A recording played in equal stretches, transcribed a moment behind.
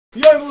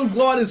Yo little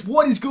gliders,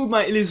 what is good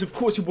mate? It is of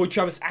course your boy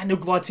Travis and your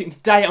glide and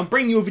today I'm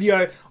bringing you a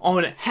video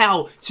on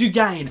how to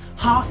gain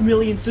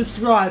 500,000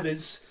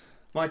 subscribers.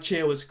 My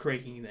chair was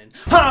creaking then.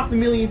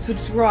 500,000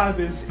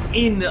 subscribers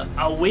in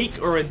a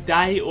week or a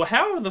day or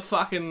however the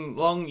fucking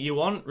long you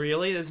want,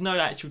 really. There's no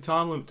actual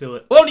time limit to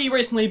it. A lot of you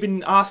recently have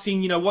been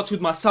asking, what's with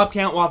my sub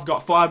count? Well, I've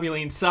got 5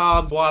 million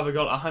subs. Why have I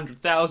got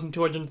 100,000,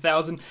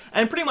 200,000?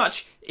 And pretty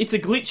much, it's a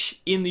glitch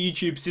in the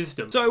YouTube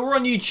system. So we're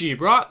on YouTube,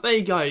 right? There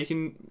you go. You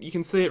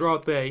can see it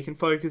right there. You can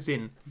focus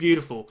in.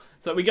 Beautiful.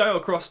 So we go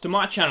across to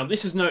my channel.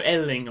 This is no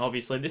editing,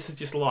 obviously. This is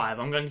just live.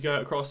 I'm going to go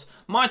across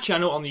my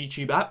channel on the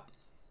YouTube app.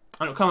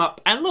 And it'll come up,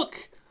 and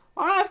look,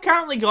 I've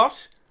currently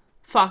got,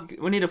 fuck,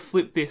 we need to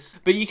flip this,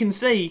 but you can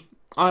see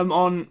I'm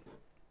on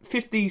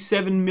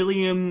 57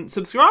 million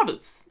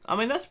subscribers. I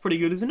mean, that's pretty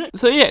good, isn't it?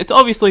 So yeah, it's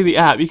obviously the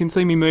app. You can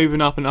see me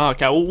moving up and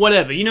okay, well,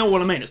 whatever. You know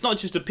what I mean. It's not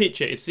just a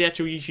picture. It's the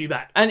actual YouTube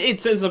app. And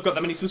it says I've got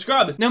that many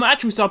subscribers. Now, my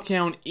actual sub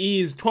count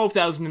is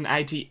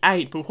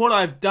 12,088, but what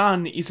I've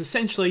done is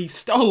essentially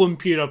stolen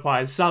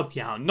PewDiePie's sub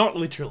count, not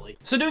literally.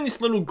 So doing this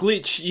little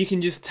glitch, you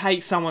can just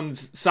take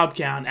someone's sub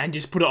count and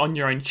just put it on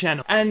your own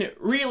channel. And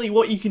really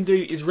what you can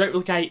do is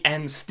replicate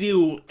and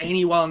steal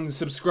anyone's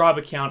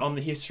subscriber count on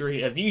the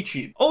history of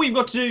YouTube. All you've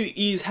got to do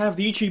is have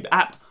the YouTube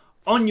app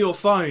on your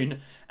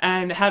phone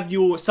and have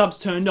your subs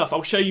turned off.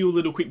 I'll show you a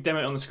little quick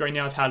demo on the screen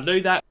now of how to do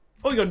that.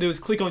 All you gotta do is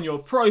click on your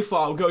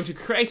profile, go to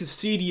Creator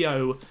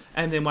Studio,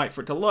 and then wait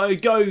for it to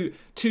load. Go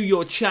to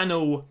your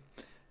channel,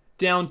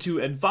 down to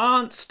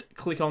Advanced,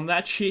 click on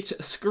that shit,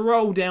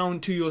 scroll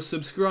down to your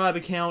subscriber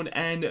count,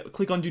 and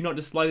click on Do Not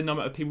Display the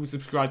number of people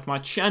subscribed to my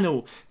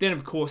channel. Then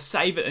of course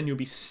save it and you'll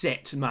be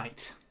set,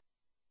 mate.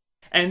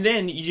 And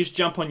then you just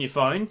jump on your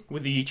phone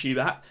with the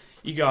YouTube app.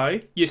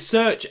 You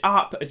search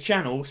up a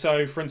channel,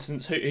 so for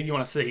instance, who do you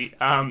want to see?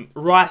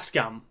 Rice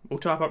Gum. We'll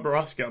type up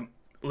Rice Gum.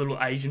 A little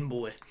Asian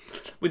boy.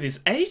 With his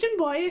Asian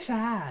boyish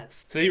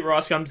eyes. See,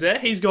 Rice Gum's there.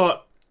 He's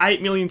got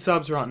 8 million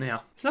subs right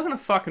now. It's not going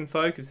to fucking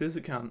focus, is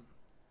it, cunt?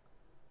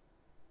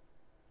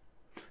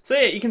 So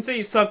yeah, you can see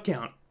his sub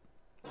count.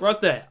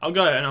 Right there. I'll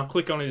go and I'll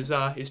click on his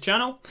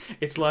channel.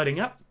 It's loading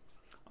up.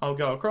 I'll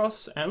go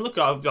across, and look,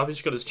 I've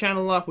just got his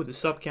channel up with the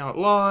sub count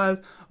live,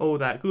 all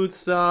that good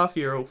stuff.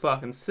 You're all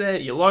fucking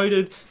set, you're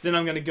loaded. Then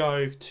I'm gonna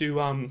go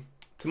to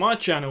my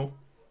channel.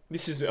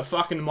 This is a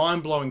fucking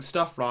mind-blowing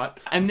stuff, right?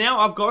 And now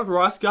I've got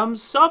Rice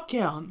Gum's sub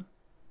count.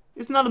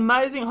 Isn't that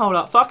amazing? Hold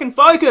up, fucking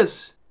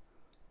focus!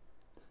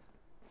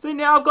 See,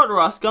 now I've got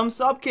Rice Gum's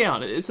sub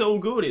count. It's all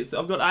good.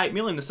 I've got 8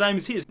 million, the same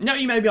as his. Now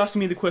you may be asking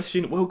me the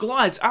question, well,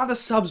 Glides, are the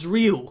subs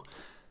real?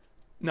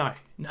 No.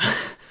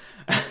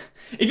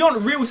 If you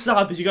want real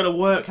subs, you got to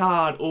work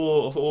hard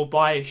or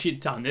buy a shit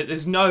ton.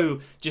 There's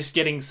no just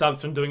getting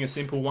subs from doing a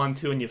simple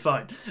 1-2 on your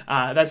phone.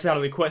 That's out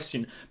of the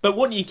question. But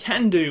what you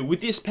can do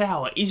with this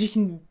power is you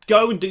can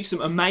go and do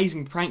some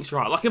amazing pranks,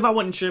 right? Like if I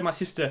went and showed my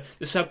sister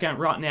the sub count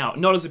right now,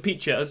 not as a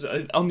picture,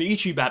 on the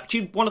YouTube app,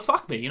 she'd want to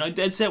fuck me,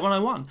 dead set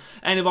 101.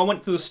 And if I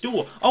went to the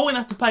store, I wouldn't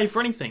have to pay for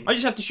anything. I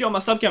just have to show my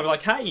sub count,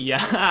 like, hey,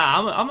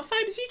 I'm a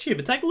famous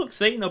YouTuber, take a look,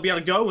 see? And they'll be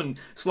able to go and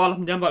slide up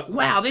and down, like,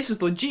 wow, this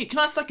is legit, can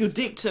I suck your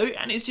dick too?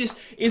 And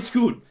it's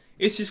good.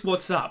 It's just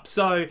what's up.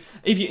 So,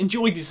 if you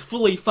enjoyed this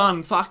fully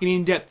fun, fucking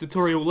in-depth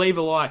tutorial, leave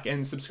a like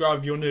and subscribe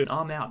if you're new.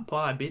 I'm out.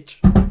 Bye, bitch.